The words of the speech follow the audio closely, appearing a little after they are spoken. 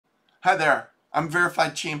Hi there, I'm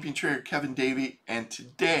Verified Champion Trader Kevin Davey, and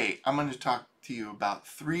today I'm going to talk to you about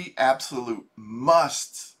 3 absolute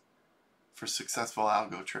musts for successful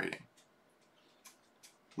algo trading.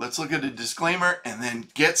 Let's look at a disclaimer and then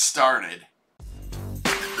get started.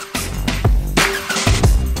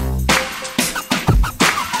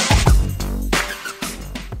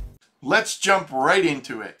 Let's jump right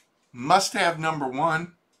into it. Must-have number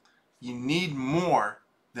 1, you need more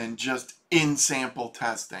than just in-sample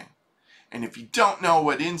testing. And if you don't know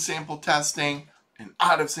what in-sample testing and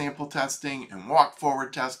out-of-sample testing and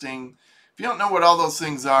walk-forward testing, if you don't know what all those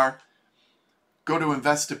things are, go to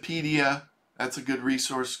Investopedia. That's a good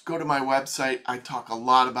resource. Go to my website. I talk a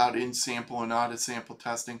lot about in-sample and out-of-sample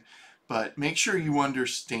testing, but make sure you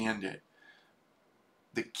understand it.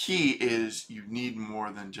 The key is you need more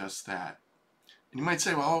than just that. And you might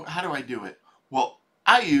say, well, how do I do it? Well,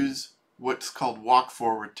 I use what's called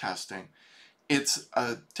walk-forward testing. It's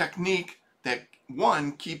a technique that,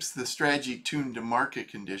 one, keeps the strategy tuned to market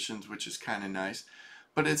conditions, which is kind of nice,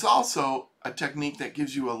 but it's also a technique that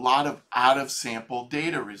gives you a lot of out-of-sample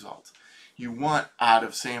data results. You want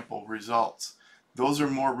out-of-sample results. Those are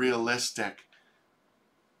more realistic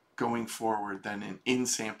going forward than an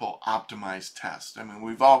in-sample optimized test. I mean,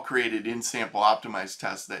 we've all created in-sample optimized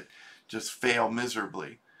tests that just fail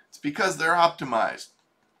miserably. It's because they're optimized.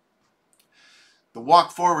 The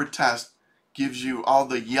walk-forward test gives you all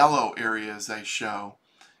the yellow areas I show,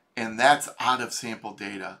 and that's out-of-sample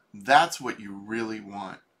data. That's what you really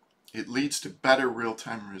want. It leads to better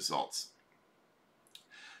real-time results.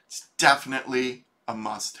 It's definitely a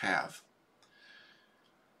must-have.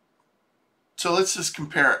 So let's just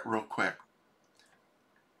compare it real quick.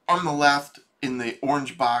 On the left, in the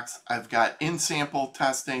orange box, I've got in-sample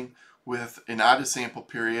testing with an out-of-sample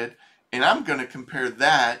period, and I'm going to compare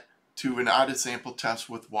that to an out-of-sample test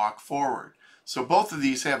with walk-forward. So both of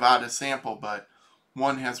these have out-of-sample, but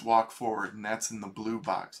one has walk-forward, and that's in the blue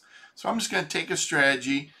box. So I'm just going to take a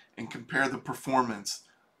strategy and compare the performance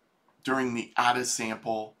during the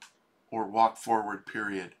out-of-sample or walk-forward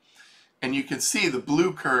period. And you can see the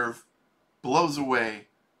blue curve blows away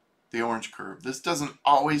the orange curve. This doesn't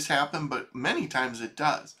always happen, but many times it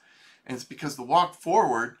does. And it's because the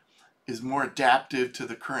walk-forward is more adaptive to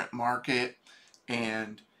the current market,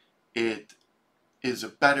 and it is a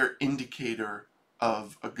better indicator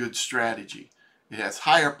of a good strategy. It has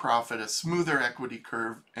higher profit, a smoother equity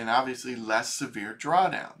curve, and obviously less severe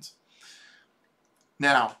drawdowns.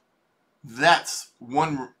 Now, that's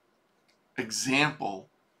one example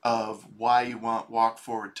of why you want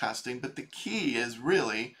walk-forward testing, but the key is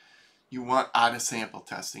really you want out-of-sample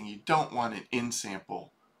testing. You don't want an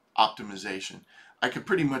in-sample optimization. I could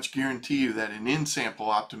pretty much guarantee you that an in-sample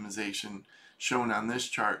optimization shown on this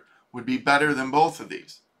chart would be better than both of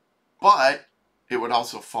these, but it would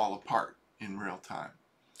also fall apart in real time.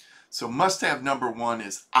 So must-have number 1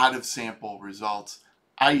 is out-of-sample results.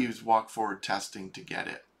 I use walk-forward testing to get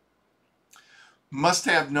it.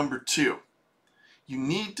 Must-have number 2, you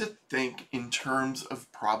need to think in terms of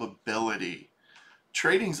probability.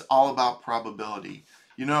 Trading's all about probability.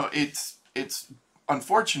 You know, it's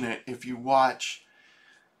unfortunate if you watch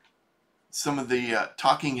some of the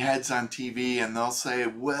talking heads on TV and they'll say,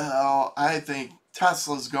 well, I think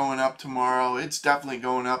Tesla's going up tomorrow. It's definitely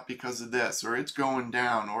going up because of this, or it's going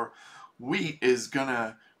down, or wheat is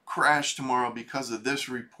gonna crash tomorrow because of this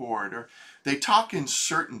report. Or they talk in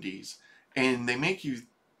certainties, and they make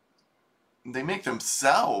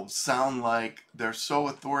themselves sound like they're so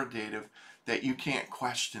authoritative that you can't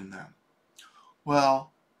question them.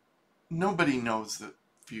 Well, nobody knows the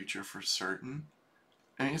future for certain.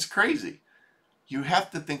 I mean, it's crazy. You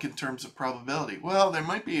have to think in terms of probability. Well, there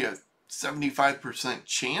might be a 75%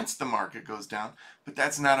 chance the market goes down, but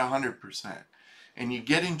that's not 100%. And you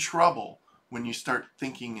get in trouble when you start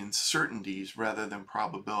thinking in certainties rather than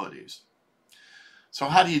probabilities. So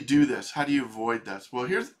how do you do this? How do you avoid this? Well,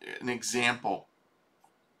 here's an example.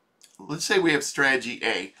 Let's say we have strategy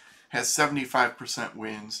A, has 75%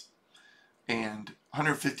 wins and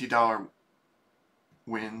 $150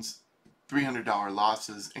 wins, $300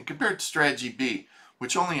 losses, and compared to strategy B,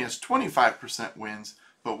 which only has 25% wins,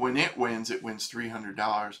 but when it wins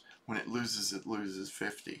 $300. When it loses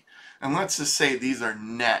 $50. And let's just say these are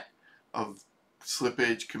net of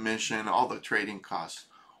slippage, commission, all the trading costs.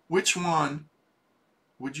 Which one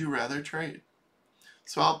would you rather trade?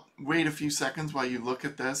 So I'll wait a few seconds while you look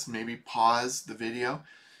at this, maybe pause the video,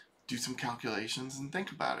 do some calculations, and think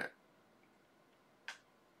about it.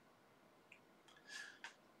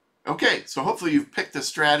 Okay, so hopefully you've picked a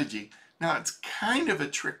strategy. Now it's kind of a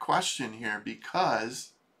trick question here,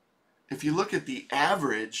 because if you look at the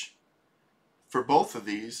average for both of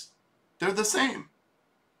these, they're the same.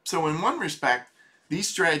 So in one respect, these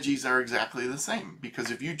strategies are exactly the same,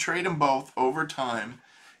 because if you trade them both over time,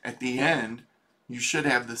 at the end, you should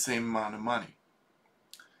have the same amount of money.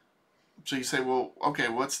 So you say, well, okay,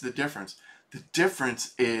 what's the difference? The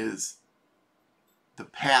difference is the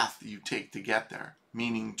path you take to get there,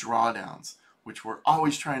 meaning drawdowns, which we're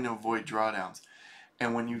always trying to avoid drawdowns.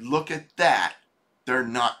 And when you look at that, they're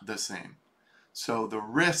not the same. So the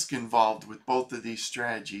risk involved with both of these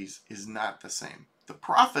strategies is not the same. The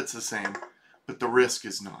profit's the same, but the risk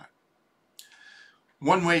is not.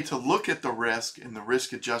 One way to look at the risk and the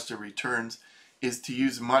risk-adjusted returns is to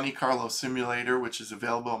use Monte Carlo Simulator, which is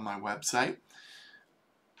available on my website.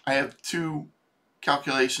 I have two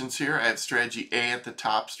calculations here. I have strategy A at the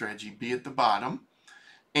top, strategy B at the bottom.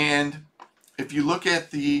 And if you look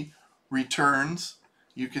at the returns,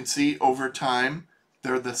 you can see over time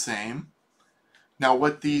they're the same. Now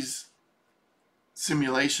what these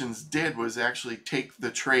simulations did was actually take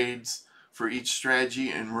the trades for each strategy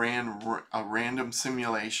and ran a random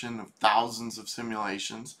simulation of thousands of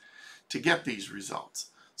simulations to get these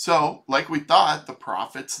results. So like we thought, the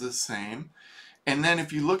profit's the same. And then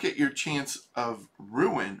if you look at your chance of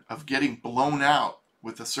ruin, of getting blown out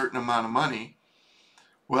with a certain amount of money,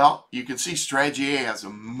 well, you can see strategy A has a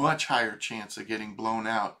much higher chance of getting blown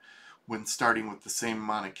out when starting with the same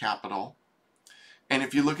amount of capital. And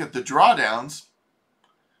if you look at the drawdowns,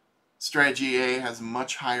 strategy A has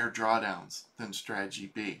much higher drawdowns than strategy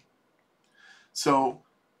B. So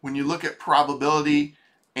when you look at probability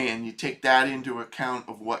and you take that into account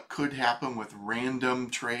of what could happen with random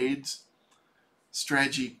trades,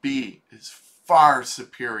 strategy B is far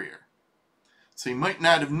superior. So you might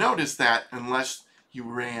not have noticed that unless you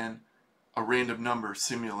ran a random number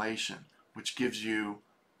simulation, which gives you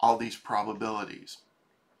all these probabilities.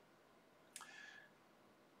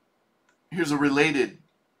 Here's a related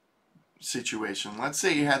situation. Let's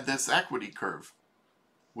say you had this equity curve.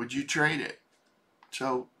 Would you trade it?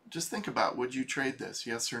 So just think about, would you trade this,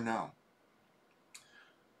 yes or no?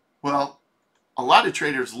 Well, a lot of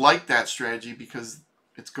traders like that strategy because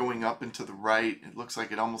it's going up and to the right. It looks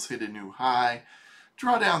like it almost hit a new high.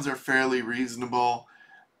 Drawdowns are fairly reasonable.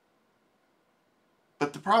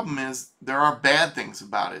 But the problem is there are bad things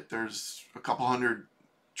about it. There's a couple hundred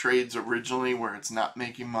trades originally where it's not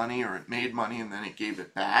making money, or it made money and then it gave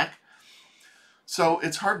it back. So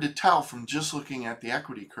it's hard to tell from just looking at the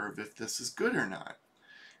equity curve if this is good or not.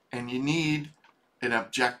 And you need an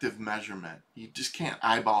objective measurement. You just can't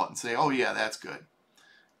eyeball it and say, oh yeah, that's good.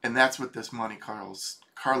 And that's what this Monte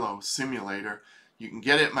Carlo simulator, you can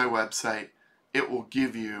get it at my website. It will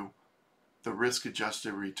give you the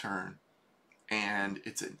risk-adjusted return. And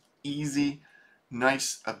it's an easy,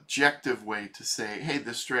 nice, objective way to say, hey,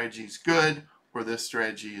 this strategy is good or this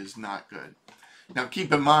strategy is not good. Now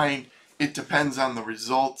keep in mind, it depends on the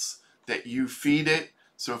results that you feed it.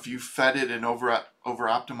 So if you fed it an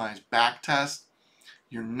over-optimized back test,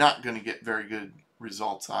 you're not going to get very good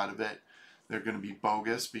results out of it. They're going to be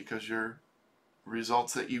bogus because your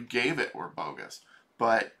results that you gave it were bogus.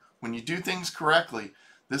 But when you do things correctly,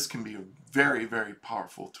 this can be a very, very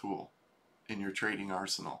powerful tool in your trading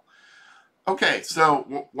arsenal. Okay,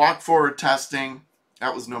 so walk forward testing,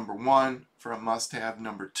 that was number one for a must-have.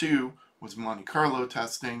 Number two was Monte Carlo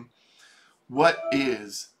testing. What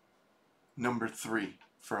is number three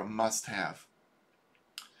for a must-have?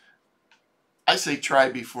 I say try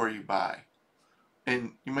before you buy.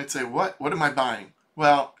 And you might say, what am I buying?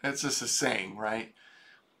 Well, it's just a saying, right?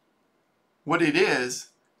 What it is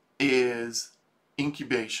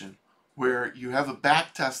incubation, where you have a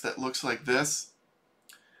back test that looks like this.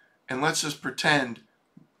 And let's just pretend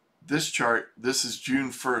this chart, this is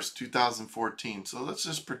June 1st, 2014. So let's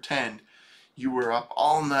just pretend you were up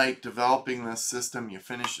all night developing this system. You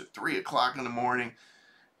finished at 3 o'clock in the morning.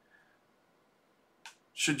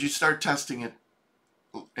 Should you start testing it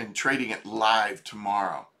and trading it live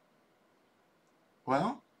tomorrow?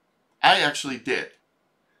 Well, I actually did.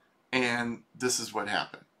 And this is what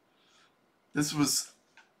happened. This was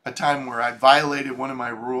a time where I violated one of my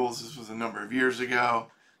rules. This was a number of years ago,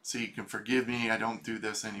 so you can forgive me. I don't do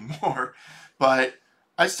this anymore. But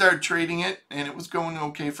I started trading it, and it was going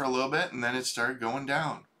okay for a little bit, and then it started going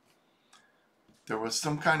down. There was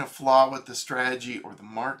some kind of flaw with the strategy, or the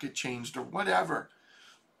market changed, or whatever.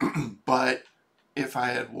 But if I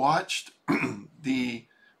had watched the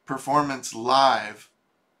performance live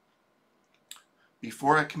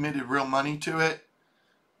before I committed real money to it,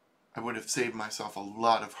 I would have saved myself a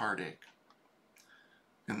lot of heartache.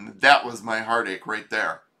 And that was my heartache right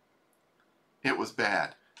there. It was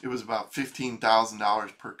bad. It was about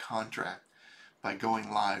 $15,000 per contract by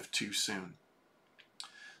going live too soon.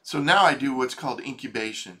 So now I do what's called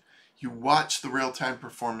incubation. You watch the real-time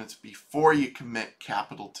performance before you commit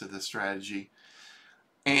capital to the strategy.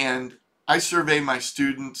 And I survey my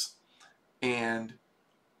students, and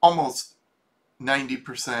almost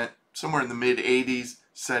 90%, somewhere in the mid 80s,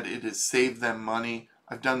 said it has saved them money.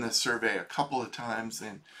 I've done this survey a couple of times,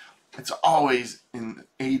 and it's always in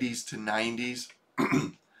the 80s to 90s.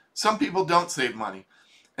 Some people don't save money,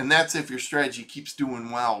 and that's if your strategy keeps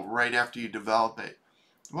doing well right after you develop it.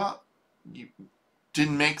 Well, you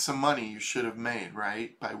didn't make some money you should have made,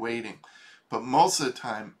 right, by waiting. But most of the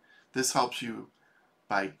time, this helps you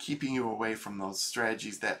by keeping you away from those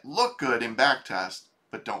strategies that look good in backtest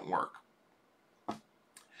but don't work.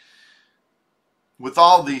 With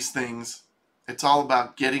all these things, it's all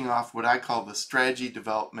about getting off what I call the strategy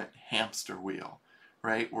development hamster wheel,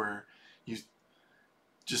 right? Where you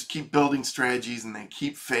just keep building strategies and they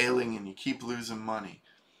keep failing and you keep losing money.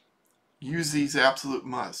 Use these absolute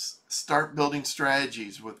musts. Start building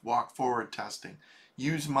strategies with walk forward testing.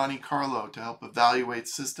 Use Monte Carlo to help evaluate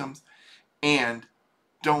systems, and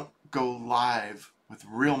don't go live with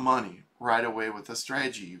real money right away with a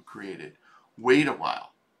strategy you created. Wait a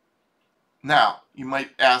while. Now, you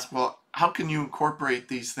might ask, well, how can you incorporate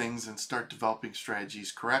these things and start developing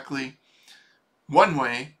strategies correctly? One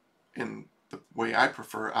way, and the way I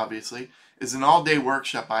prefer, obviously, is an all-day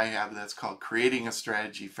workshop I have that's called Creating a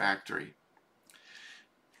Strategy Factory.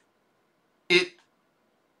 It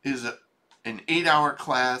is an 8-hour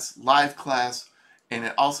class, live class, and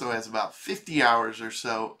it also has about 50 hours or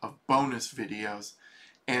so of bonus videos,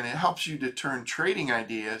 and it helps you to turn trading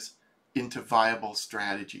ideas into viable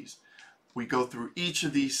strategies. We go through each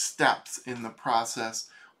of these steps in the process.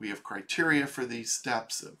 We have criteria for these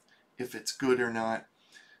steps of if it's good or not.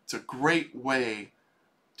 It's a great way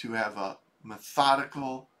to have a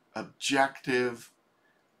methodical, objective,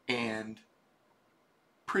 and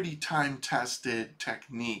pretty time-tested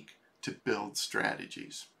technique to build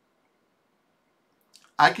strategies.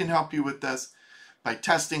 I can help you with this by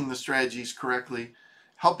testing the strategies correctly,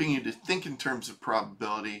 helping you to think in terms of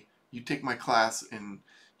probability. You take my class and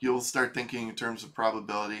you'll start thinking in terms of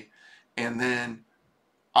probability, and then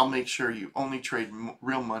I'll make sure you only trade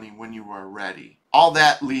real money when you are ready. All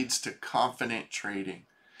that leads to confident trading.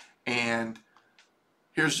 And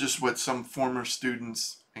here's just what some former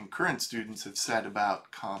students and current students have said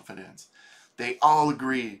about confidence. They all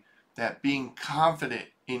agree that being confident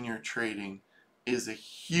in your trading is a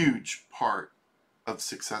huge part of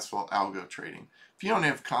successful algo trading. If you don't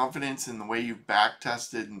have confidence in the way you've back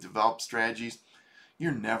tested and developed strategies,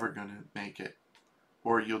 you're never going to make it,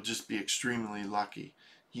 or you'll just be extremely lucky.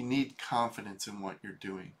 You need confidence in what you're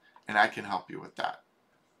doing, and I can help you with that.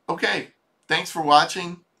 Okay, thanks for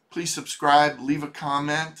watching. Please subscribe, leave a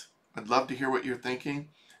comment. I'd love to hear what you're thinking.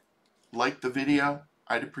 Like the video,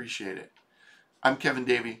 I'd appreciate it. I'm Kevin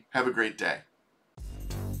Davey. Have a great day.